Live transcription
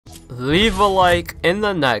Leave a like in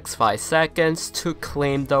the next 5 seconds to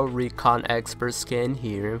claim the Recon Expert Skin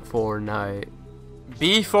here in Fortnite.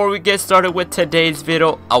 Before we get started with today's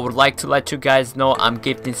video, I would like to let you guys know I'm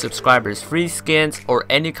gifting subscribers free skins or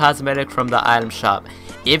any cosmetic from the item shop.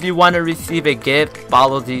 If you want to receive a gift,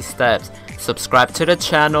 follow these steps. Subscribe to the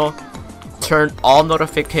channel, turn all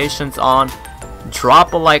notifications on,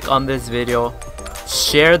 drop a like on this video,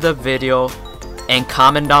 share the video, and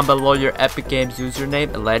comment down below your Epic Games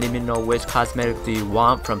username and letting me know which cosmetic do you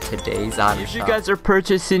want from today's item shop. If you guys are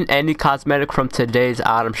purchasing any cosmetic from today's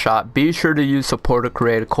item shop, be sure to use supporter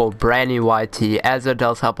creator code BRANDYYT, as it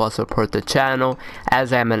does help us support the channel,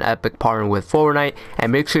 as I am an Epic partner with Fortnite.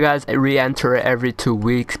 And make sure you guys re-enter it every 2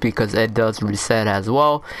 weeks because it does reset as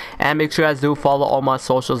well. And make sure you guys do follow all my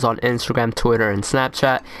socials on Instagram, Twitter, and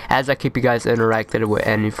Snapchat, as I keep you guys interacted with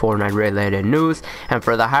any Fortnite related news. And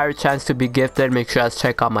for the higher chance to be gifted, make sure you guys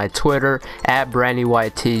check out my Twitter at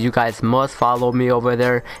BRANDYYT. You guys must follow me over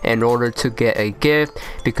there in order to get a gift,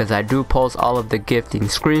 because I do post all of the gifting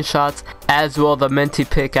screenshots. As well, the minty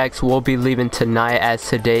pickaxe will be leaving tonight, as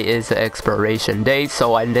today is the expiration date.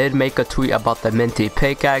 So I did make a tweet about the minty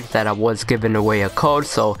pickaxe that I was giving away a code.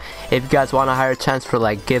 So if you guys want a higher chance for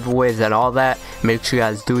like giveaways and all that, make sure you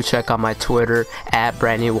guys do check out my Twitter at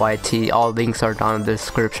BRANDYYT. All links are down in the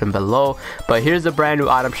description below. But here's a brand new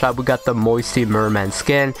item shop. We got the Moisty Merman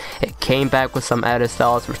skin. It came back with some edit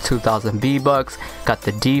styles for 2,000 V-Bucks. Got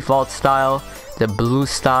the default style, the blue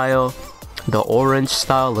style, the orange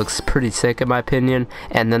style looks pretty sick in my opinion,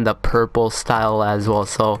 and then the purple style as well.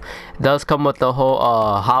 So it does come with the whole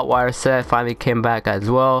hot wire set. Finally came back as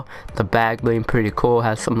well. The bag being pretty cool,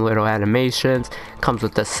 has some little animations, comes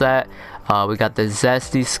with the set. We got the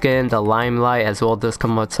zesty skin, the limelight, as well does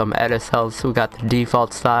come with some edit styles. We got the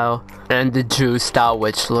default style and the juice style,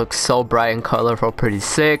 which looks so bright and colorful, pretty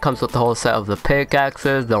sick. Comes with the whole set of the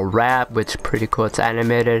pickaxes, the wrap, which pretty cool, it's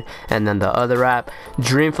animated, and then the other wrap.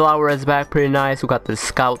 Dreamflower is back, pretty nice. We got the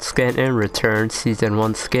scout skin in return, season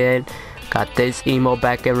 1 skin. Got this emo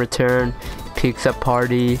back in return, pizza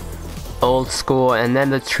party, old school, and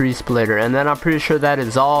then the tree splitter, and then I'm pretty sure that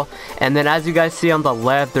is all. And then as you guys see on the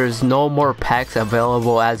left, there's no more packs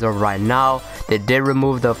available as of right now. They did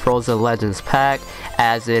remove the Frozen Legends pack,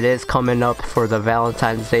 as it is coming up for the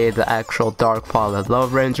Valentine's Day, the actual Dark Fallen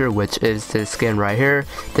Love Ranger, which is this skin right here.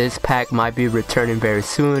 This pack might be returning very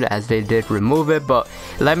soon, as they did remove it. But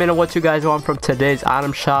let me know what you guys want from today's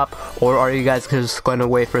item shop, or are you guys just going to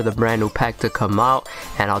wait for the brand new pack to come out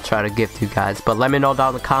and I'll try to gift you guys. But let me know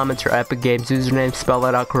down in the comments your Epic Games username, spell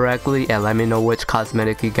it out correctly, and let me know which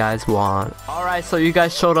cosmetic you guys want. Alright, so you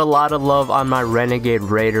guys showed a lot of love on my Renegade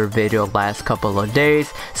Raider video last couple of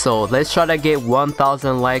days, so let's try to get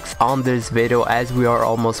 1,000 likes on this video, as we are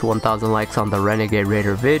almost 1,000 likes on the Renegade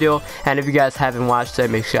Raider video. And if you guys haven't watched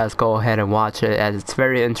it, make sure you guys go ahead and watch it, as it's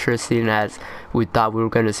very interesting, as we thought we were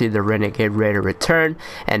going to see the Renegade Raider return.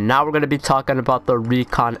 And now we're going to be talking about the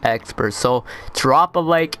Recon Expert. So drop a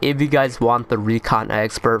like if you guys want the Recon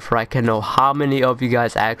Expert, for I can know how many of you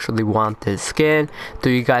guys actually want this skin.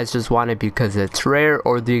 Do you guys just want it because it's rare,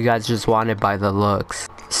 or do you guys just want it by the looks?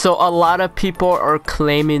 So a lot of people are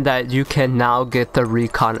claiming that you can now get the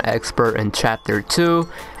Recon Expert in chapter 2,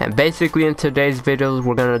 and basically in today's videos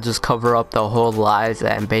we're gonna just cover up the whole lies,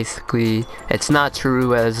 and basically it's not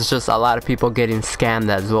true, as it's just a lot of people getting scammed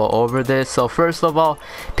as well over this. So first of all,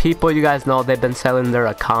 people, you guys know they've been selling their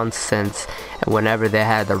accounts since whenever they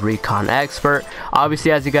had the Recon Expert.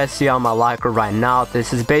 Obviously, as you guys see on my locker right now,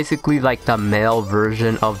 this is basically like the male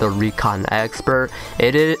version of the Recon Expert.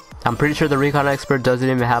 I'm pretty sure the Recon Expert doesn't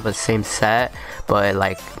even have the same set, but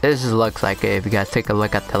like this just looks like it if you guys take a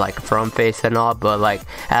look at the like front face and all. But like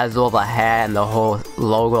as well, the hat and the whole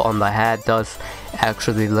logo on the hat does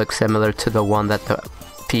actually look similar to the one that the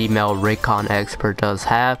female Recon Expert does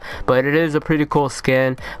have. But it is a pretty cool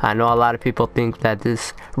skin. I know a lot of people think that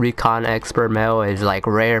this Recon Expert male is like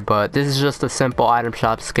rare, but this is just a simple item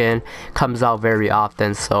shop skin, comes out very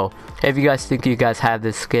often. So if you guys think you guys have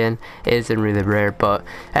this skin, it isn't really rare. But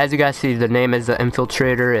as you guys see, the name is the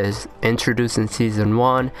Infiltrator, is introduced in season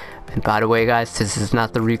 1. And by the way guys, this is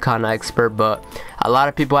not the Recon Expert, but a lot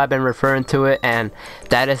of people have been referring to it, and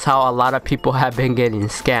that is how a lot of people have been getting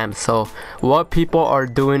scammed. So what people are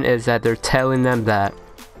doing is that they're telling them that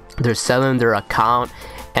they're selling their account,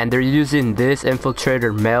 and they're using this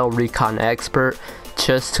Infiltrator male Recon Expert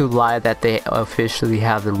just to lie that they officially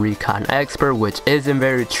have the Recon Expert, which isn't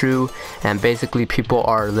very true. And basically people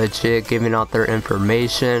are legit giving out their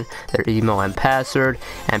information, their email and password,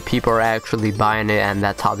 and people are actually buying it, and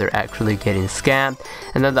that's how they're actually getting scammed.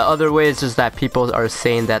 And then the other way is just that people are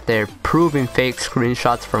saying that they're proving fake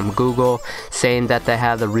screenshots from Google, saying that they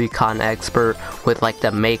have the Recon Expert with like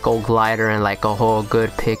the Mako glider and like a whole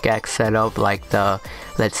good pickaxe setup, like the,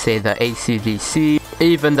 let's say, the ACDC,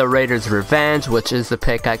 even the Raider's Revenge, which is the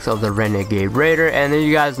pickaxe of the Renegade Raider. And then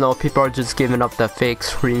you guys know people are just giving up the fake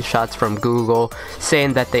screenshots from Google,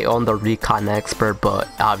 saying that they own the Recon Expert, but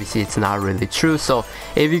obviously it's not really true. So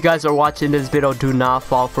if you guys are watching this video, do not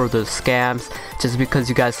fall for those scams, just because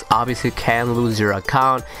you guys obviously can lose your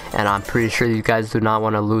account, and I'm pretty sure you guys do not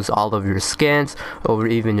want to lose all of your skins or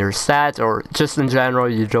even your stats, or just in general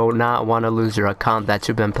you do not want to lose your account that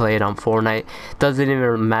you've been playing on Fortnite. Doesn't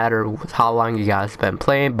even matter how long you guys been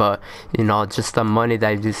playing, but you know, just the money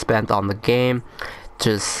that you spent on the game,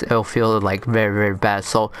 just it'll feel like very bad.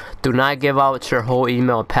 So do not give out your whole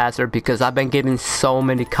email and password, because I've been getting so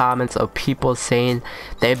many comments of people saying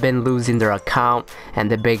they've been losing their account and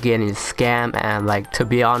they've been getting scammed. And like, to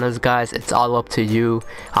be honest guys, it's all up to you.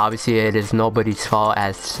 Obviously it is nobody's fault,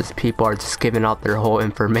 as just people are just giving out their whole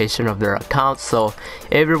information of their account. So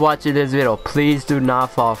if you're watching this video, please do not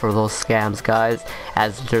fall for those scams guys,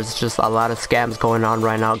 as there's just a lot of scams going on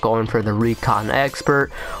right now, going for the Recon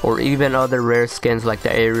Expert or even other rare skins like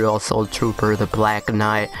the Aerial Assault Trooper, the Black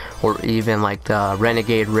Knight, or even like the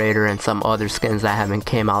Renegade Raider and some other skins that haven't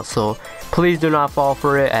came out. So please do not fall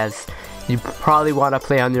for it, as you probably want to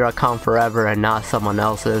play on your account forever and not someone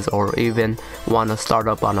else's, or even want to start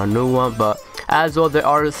up on a new one. But as well, there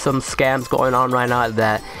are some scams going on right now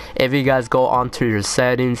that if you guys go onto your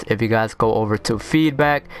settings, if you guys go over to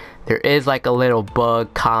feedback, there is like a little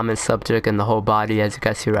bug, comment subject, and the whole body, as you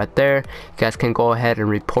guys see right there. You guys can go ahead and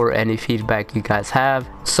report any feedback you guys have.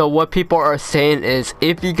 So what people are saying is,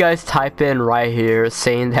 if you guys type in right here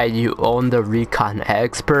saying that you own the Recon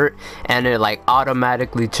Expert, and it like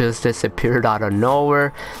automatically just disappeared out of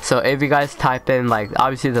nowhere. So if you guys type in, like,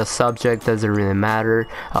 obviously the subject doesn't really matter,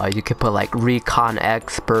 you can put like Recon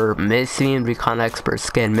Expert missing, Recon Expert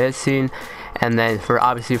Skin missing. And then for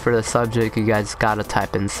obviously for the subject, you guys gotta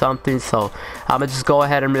type in something. So I'm gonna just go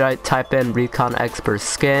ahead and type in Recon Expert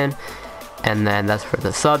Skin, and then that's for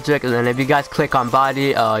the subject. And then if you guys click on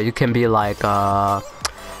body, you can be like,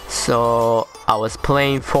 so I was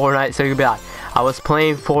playing Fortnite. So you can be like, I was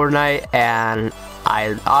playing Fortnite and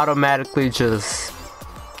I automatically just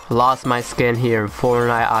lost my skin here in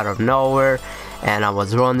Fortnite out of nowhere, and I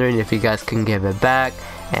was wondering if you guys can give it back.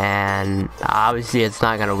 And obviously it's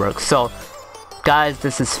not gonna work. So guys,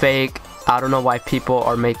 this is fake. I don't know why people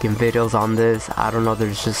are making videos on this. I don't know,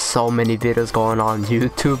 there's just so many videos going on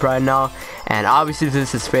YouTube right now, and obviously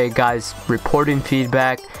this is fake guys. Reporting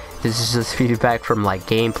feedback, this is just feedback from like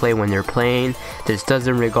gameplay when you're playing. This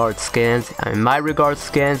doesn't regard skins. I mean, might regard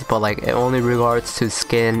skins, but like it only regards to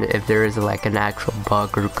skin if there is like an actual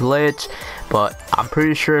bug or glitch. But I'm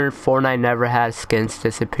pretty sure Fortnite never had skins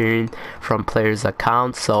disappearing from players'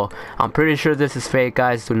 accounts, so I'm pretty sure this is fake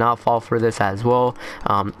guys. Do not fall for this as well.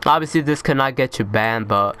 Obviously this cannot get you banned,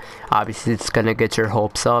 but obviously it's gonna get your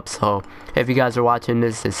hopes up. So if you guys are watching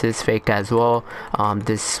this, this is fake as well.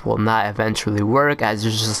 This will not eventually work, as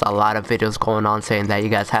there's just a lot of videos going on saying that you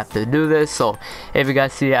guys have to do this. So if you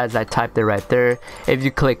guys see it as I typed it right there, if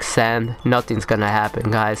you click send, nothing's gonna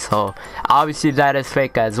happen guys. So obviously that is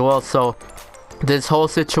fake as well. So this whole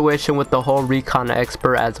situation with the whole Recon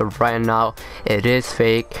Expert as of right now, it is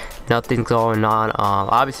fake. Nothing's going on.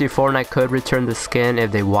 Obviously Fortnite could return the skin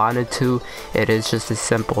if they wanted to. It is just a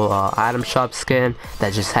simple item shop skin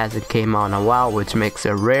that just hasn't came out in a while, which makes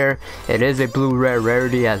it rare. It is a blue rare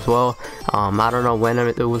rarity as well. I don't know when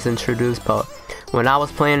it was introduced, but when I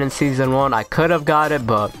was playing in season 1 I could have got it,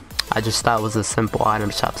 but I just thought it was a simple item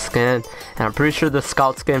shop skin. And I'm pretty sure the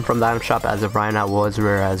scout skin from the item shop as of right now was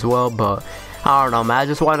rare as well. But I don't know, man, I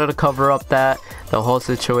just wanted to cover up that the whole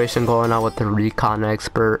situation going on with the Recon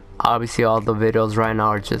Expert. Obviously all the videos right now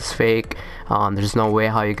are just fake. There's no way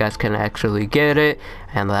how you guys can actually get it,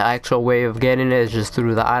 and the actual way of getting it is just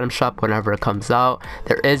through the item shop whenever it comes out.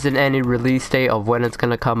 There isn't any release date of when it's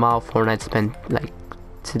gonna come out. Fortnite's been like,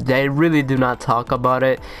 they really do not talk about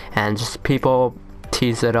it, and just people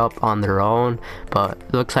tease it up on their own. But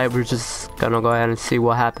it looks like we're just gonna go ahead and see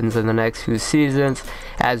what happens in the next few seasons,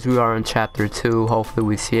 as we are in chapter 2. Hopefully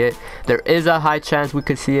we see it. There is a high chance we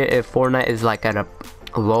could see it if Fortnite is like at a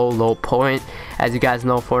low point. As you guys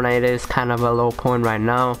know, Fortnite is kind of a low point right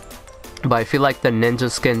now. but I feel like the ninja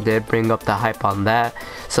skin did bring up the hype on that.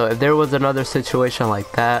 So if there was another situation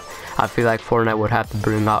like that, I feel like Fortnite would have to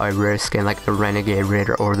bring out a rare skin like the Renegade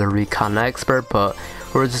Raider or the Recon Expert, but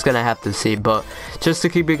we're just gonna have to see. But just to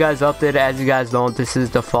keep you guys updated, as you guys know, this is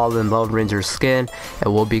the Fallen Love Ranger skin. It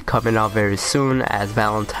will be coming out very soon, as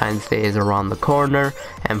Valentine's Day is around the corner,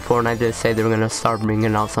 and Fortnite did say they're gonna start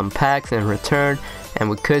bringing out some packs in return, and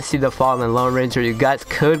we could see the Fallen Lone Ranger. You guys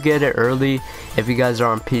could get it early if you guys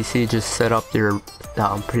are on PC. Just set up your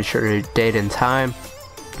I'm pretty sure your date and time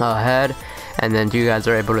ahead, and then you guys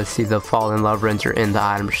are able to see the Fallen Love Ranger in the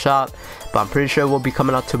item shop. But I'm pretty sure it will be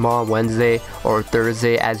coming out tomorrow, Wednesday or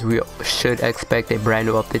Thursday, as we should expect a brand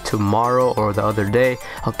new update tomorrow or the other day.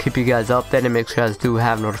 I'll keep you guys updated. Make sure you guys do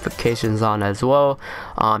have notifications on as well.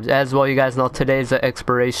 You guys know today is the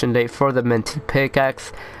expiration date for the minty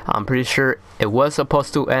pickaxe. I'm pretty sure it was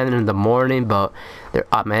supposed to end in the morning, but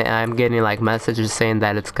I'm getting like messages saying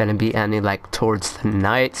that it's gonna be ending like towards the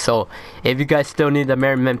night. So if you guys still need the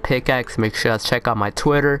Mint pickaxe, make sure you guys check out my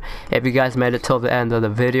Twitter. If you guys made it till the end of the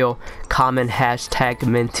video, comment hashtag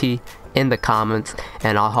minty in the comments,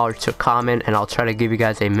 and I'll heart your comment, and I'll try to give you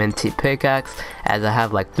guys a minty pickaxe, as I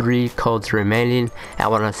have like 3 codes remaining. I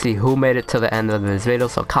want to see who made it to the end of this video,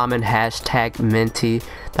 so comment hashtag minty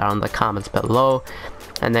down in the comments below.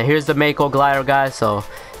 And then here's the Mako glider, guys. So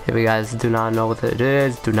if you guys do not know what it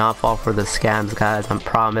is, do not fall for the scams, guys. I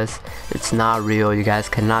promise it's not real. You guys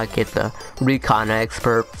cannot get the Recon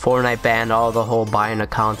Expert. Fortnite banned all the whole buying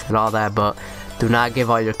accounts and all that, but do not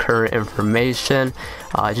give all your current information.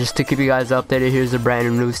 Just to keep you guys updated, here's the brand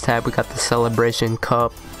new news tab. We got the Celebration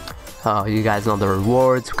Cup. You guys know the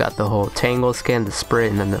rewards. We got the whole Tango skin, the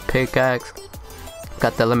sprint, and then the pickaxe.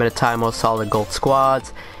 Got the limited time of solid gold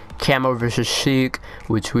squads. Camo versus Chic,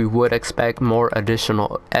 which we would expect more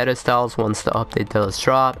additional edit styles once the update does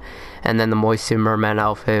drop, and then the Moisty Merman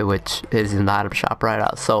outfit, which is in the item shop right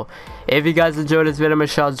now. So if you guys enjoyed this video,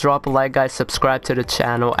 make sure you drop a like, guys. Subscribe to the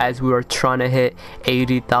channel, as we are trying to hit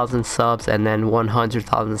 80,000 subs and then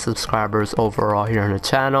 100,000 subscribers overall here on the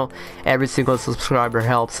channel. Every single subscriber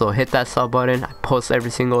helps, so hit that sub button. I post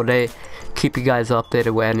every single day, keep you guys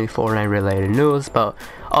updated with any Fortnite related news. But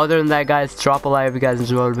other than that, guys, drop a like if you guys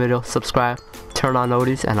enjoyed the video, subscribe, turn on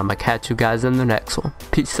notice, and I'm gonna catch you guys in the next one.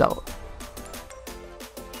 Peace out.